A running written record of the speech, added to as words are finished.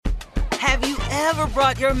Have you ever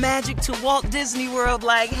brought your magic to Walt Disney World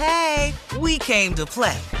like, hey, we came to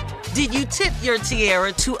play? Did you tip your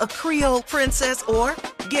tiara to a Creole princess or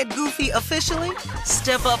get goofy officially?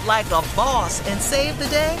 Step up like a boss and save the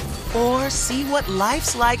day? Or see what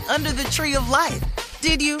life's like under the tree of life?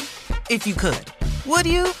 Did you? If you could. Would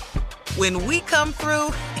you? When we come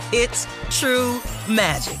through, it's true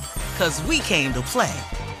magic. 'Cause we came to play.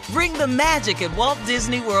 Bring the magic at Walt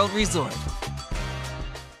Disney World Resort.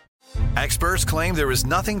 Experts claim there is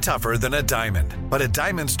nothing tougher than a diamond. But at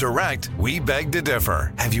Diamonds Direct, we beg to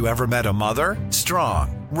differ. Have you ever met a mother?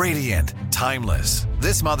 Strong, radiant, timeless.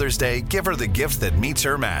 This Mother's Day, give her the gift that meets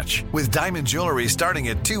her match. With diamond jewelry starting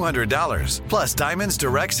at $200. Plus Diamonds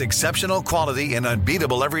Direct's exceptional quality and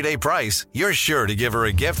unbeatable everyday price, you're sure to give her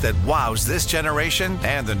a gift that wows this generation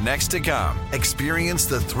and the next to come. Experience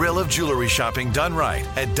the thrill of jewelry shopping done right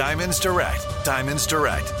at Diamonds Direct. Diamonds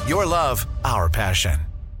Direct. Your love, our passion.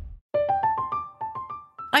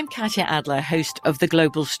 I'm Katya Adler, host of The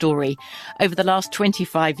Global Story. Over the last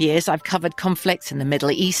 25 years, I've covered conflicts in the Middle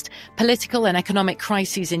East, political and economic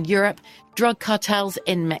crises in Europe, drug cartels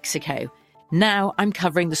in Mexico. Now I'm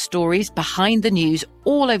covering the stories behind the news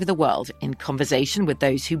all over the world in conversation with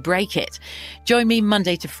those who break it. Join me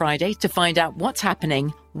Monday to Friday to find out what's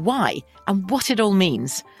happening, why, and what it all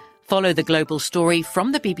means. Follow The Global Story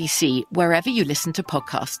from the BBC wherever you listen to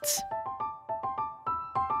podcasts.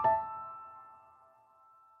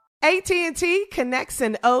 AT&T connects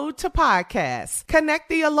an ode to podcasts. Connect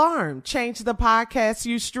the alarm. Change the podcast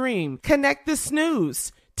you stream. Connect the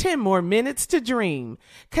snooze. 10 more minutes to dream.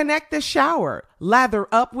 Connect the shower. Lather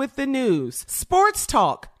up with the news. Sports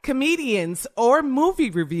talk, comedians, or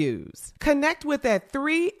movie reviews. Connect with that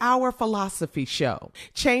 3-hour philosophy show.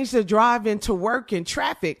 Change the drive into work in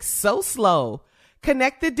traffic so slow.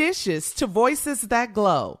 Connect the dishes to voices that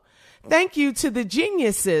glow. Thank you to the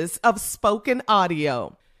geniuses of spoken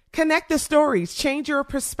audio. Connect the stories, change your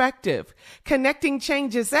perspective. Connecting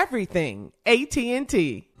changes everything.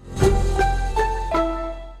 AT&T.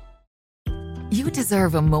 You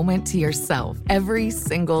deserve a moment to yourself every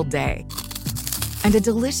single day. And a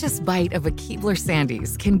delicious bite of a Keebler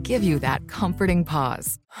Sandies can give you that comforting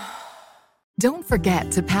pause. Don't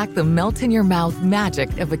forget to pack the melt-in-your-mouth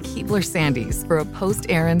magic of a Keebler Sandies for a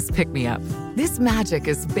post-errands pick-me-up. This magic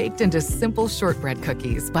is baked into simple shortbread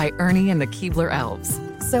cookies by Ernie and the Keebler Elves.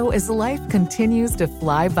 So as life continues to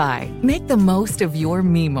fly by, make the most of your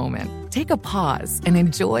me moment. Take a pause and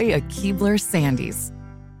enjoy a Keebler Sandies.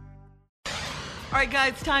 All right,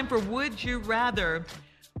 guys, time for Would You Rather.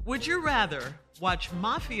 Would you rather watch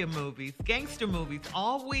mafia movies, gangster movies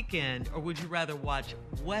all weekend, or would you rather watch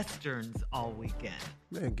westerns all weekend?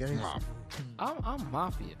 Man, gangster. I'm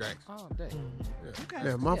mafia all day. Yeah. Okay.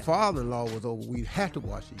 Yeah, my father-in-law was over. We had to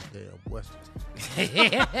watch these damn westerns,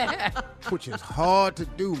 which is hard to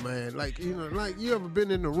do, man. Like you ever been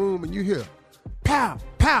in the room and you hear, pow,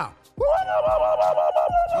 pow.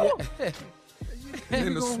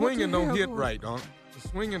 And the swinging don't hit right, don't. The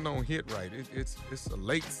swinging don't hit right. It's a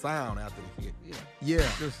late sound after the hit. Yeah.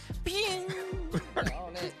 Just,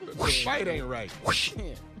 the fight ain't right.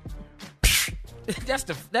 That's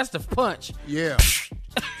the punch. Yeah.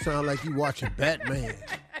 Sound like you watching Batman.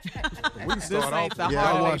 We can start off.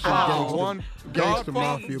 I watched one gangster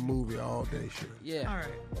mafia movie all day, sure. Yeah.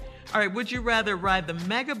 All right. Would you rather ride the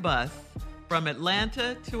mega bus from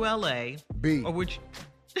Atlanta to LA? B.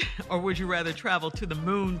 Or would you rather travel to the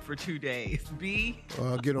moon for 2 days? B.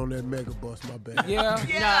 Get on that mega bus, my bad.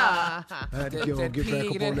 Yeah. I had to get back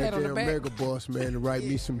up on that damn mega bus, man, and write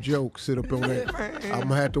me some jokes. Sit up on that. I'm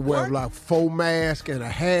gonna have to wear like 4 masks and a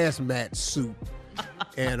hazmat suit,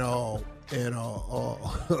 and no pee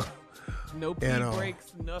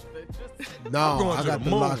breaks, nothing. No, I got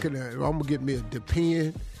to lock it in. I'm gonna get me a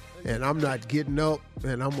Depend. And I'm not getting up,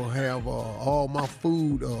 and I'm going to have all my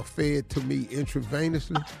food fed to me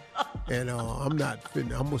intravenously. And I'm not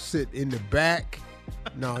fitting. I'm going to sit in the back.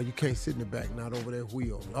 No, you can't sit in the back, not over that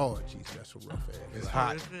wheel. Oh, jeez, that's a rough ass. It's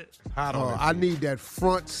hot. It's hot on I need that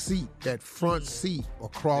front seat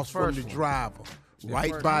across from the driver,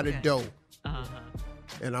 right by the door. Uh-huh.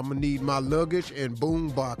 And I'm going to need my luggage and boom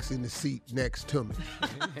box in the seat next to me.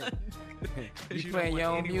 You playing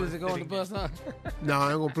your own music on the bus, huh? No,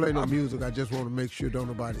 I ain't gonna play no music. I just want to make sure don't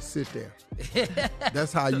nobody sit there.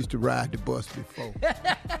 That's how I used to ride the bus before.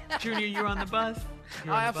 Junior, you're on the bus?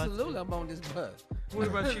 Oh, absolutely. I'm on this bus. What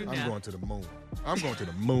about you now? I'm going to the moon. I'm going to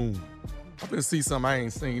the moon. I'm going to see something I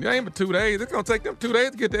ain't seen. It ain't but 2 days. It's going to take them 2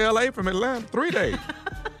 days to get to L.A. from Atlanta. 3 days.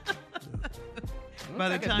 By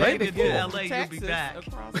the time you get to L.A., you'll be back.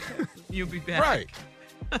 You'll be back. Right.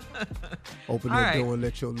 Open that door and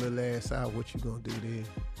let your little ass out. What you gonna do then?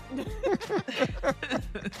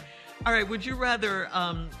 All right, would you rather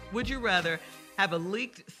have a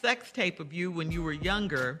leaked sex tape of you when you were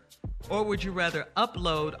younger, or would you rather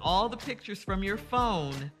upload all the pictures from your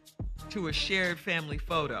phone to a shared family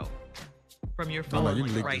photo from your phone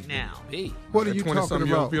right now? What are you talking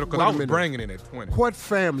about? Because I was bringing it at 20. What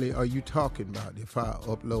family are you talking about if I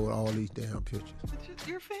upload all these damn pictures? It's just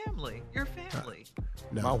your family. Your family.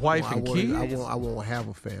 No, my wife and kids? I won't have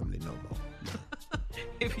a family no more. No.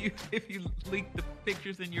 If you leak the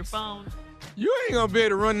pictures in your phone, you ain't gonna be able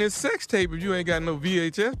to run this sex tape if you ain't got no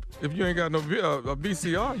VHS. If you ain't got no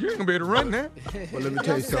VCR, you ain't gonna be able to run that. Well, let me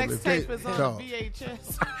tell you something. Sex tape is on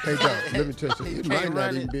VHS. Hey, dog, let me tell you something. It might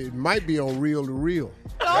not even be. It might be on reel to reel.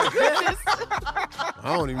 Oh goodness!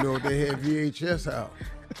 I don't even know if they had VHS out.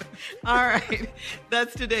 All right.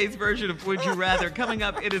 That's today's version of Would You Rather. Coming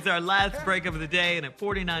up, it is our last break of the day, and at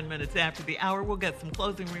 49 minutes after the hour, we'll get some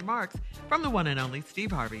closing remarks from the one and only Steve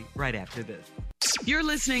Harvey right after this. You're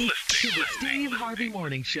listening to the Steve Harvey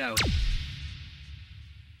Morning Show.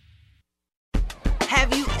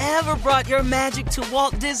 Have you ever brought your magic to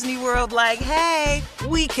Walt Disney World like, hey,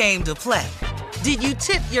 we came to play? Did you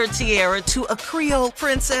tip your tiara to a Creole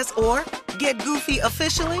princess or get goofy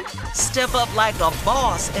officially? Step up like a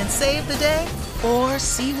boss and save the day? Or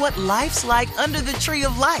see what life's like under the tree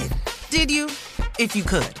of life? Did you? If you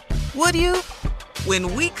could. Would you?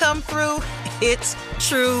 When we come through, it's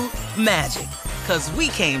true magic. 'Cause we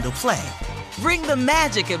came to play. Bring the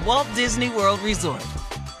magic at Walt Disney World Resort.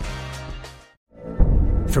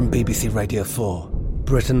 From BBC Radio 4,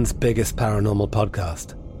 Britain's biggest paranormal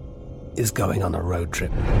podcast is going on a road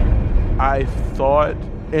trip. I thought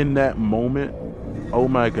in that moment, oh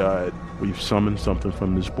my God, we've summoned something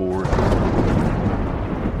from this board.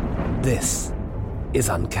 This is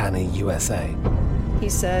Uncanny USA. He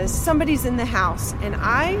says, somebody's in the house, and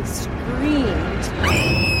I screamed.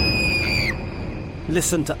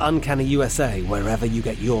 Listen to Uncanny USA wherever you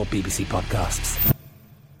get your BBC podcasts,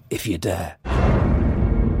 if you dare.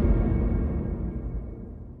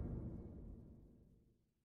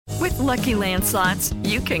 With Lucky Land Slots,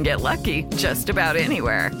 you can get lucky just about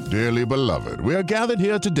anywhere. Dearly beloved, we are gathered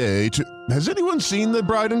here today to... Has anyone seen the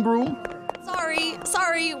bride and groom?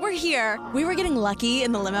 Sorry, we're here. We were getting lucky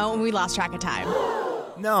in the limo and we lost track of time.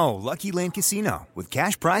 No, Lucky Land Casino, with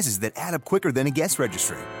cash prizes that add up quicker than a guest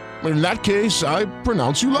registry. In that case, I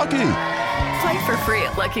pronounce you lucky. Play for free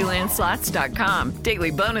at LuckyLandSlots.com.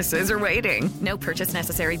 Daily bonuses are waiting. No purchase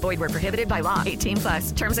necessary. Void where prohibited by law.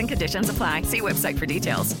 18+. Terms and conditions apply. See website for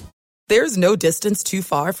details. There's no distance too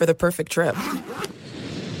far for the perfect trip.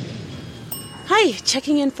 Hi,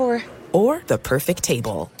 checking in for... Or the perfect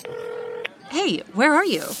table. Hey, where are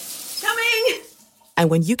you? Coming! And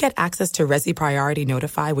when you get access to Resi Priority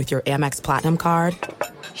Notify with your Amex Platinum card...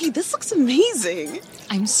 Hey, this looks amazing.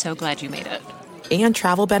 I'm so glad you made it. And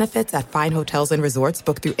travel benefits at fine hotels and resorts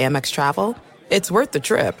booked through Amex Travel, it's worth the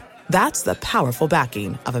trip. That's the powerful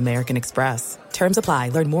backing of American Express. Terms apply.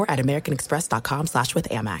 Learn more at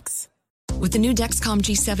americanexpress.com/withAmex. With the new Dexcom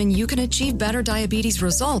G7, you can achieve better diabetes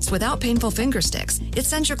results without painful finger sticks. It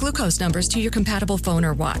sends your glucose numbers to your compatible phone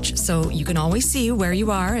or watch, so you can always see where you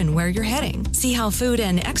are and where you're heading. See how food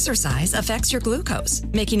and exercise affects your glucose,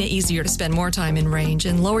 making it easier to spend more time in range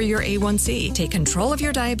and lower your A1C. Take control of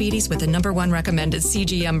your diabetes with the #1 recommended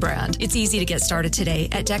CGM brand. It's easy to get started today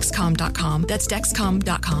at Dexcom.com. That's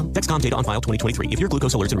Dexcom.com. Dexcom data on file 2023. If your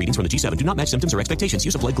glucose alerts and readings from the G7 do not match symptoms or expectations,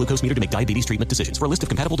 use a blood glucose meter to make diabetes treatment decisions. For a list of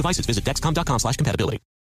compatible devices, visit Dexcom.com/compatibility.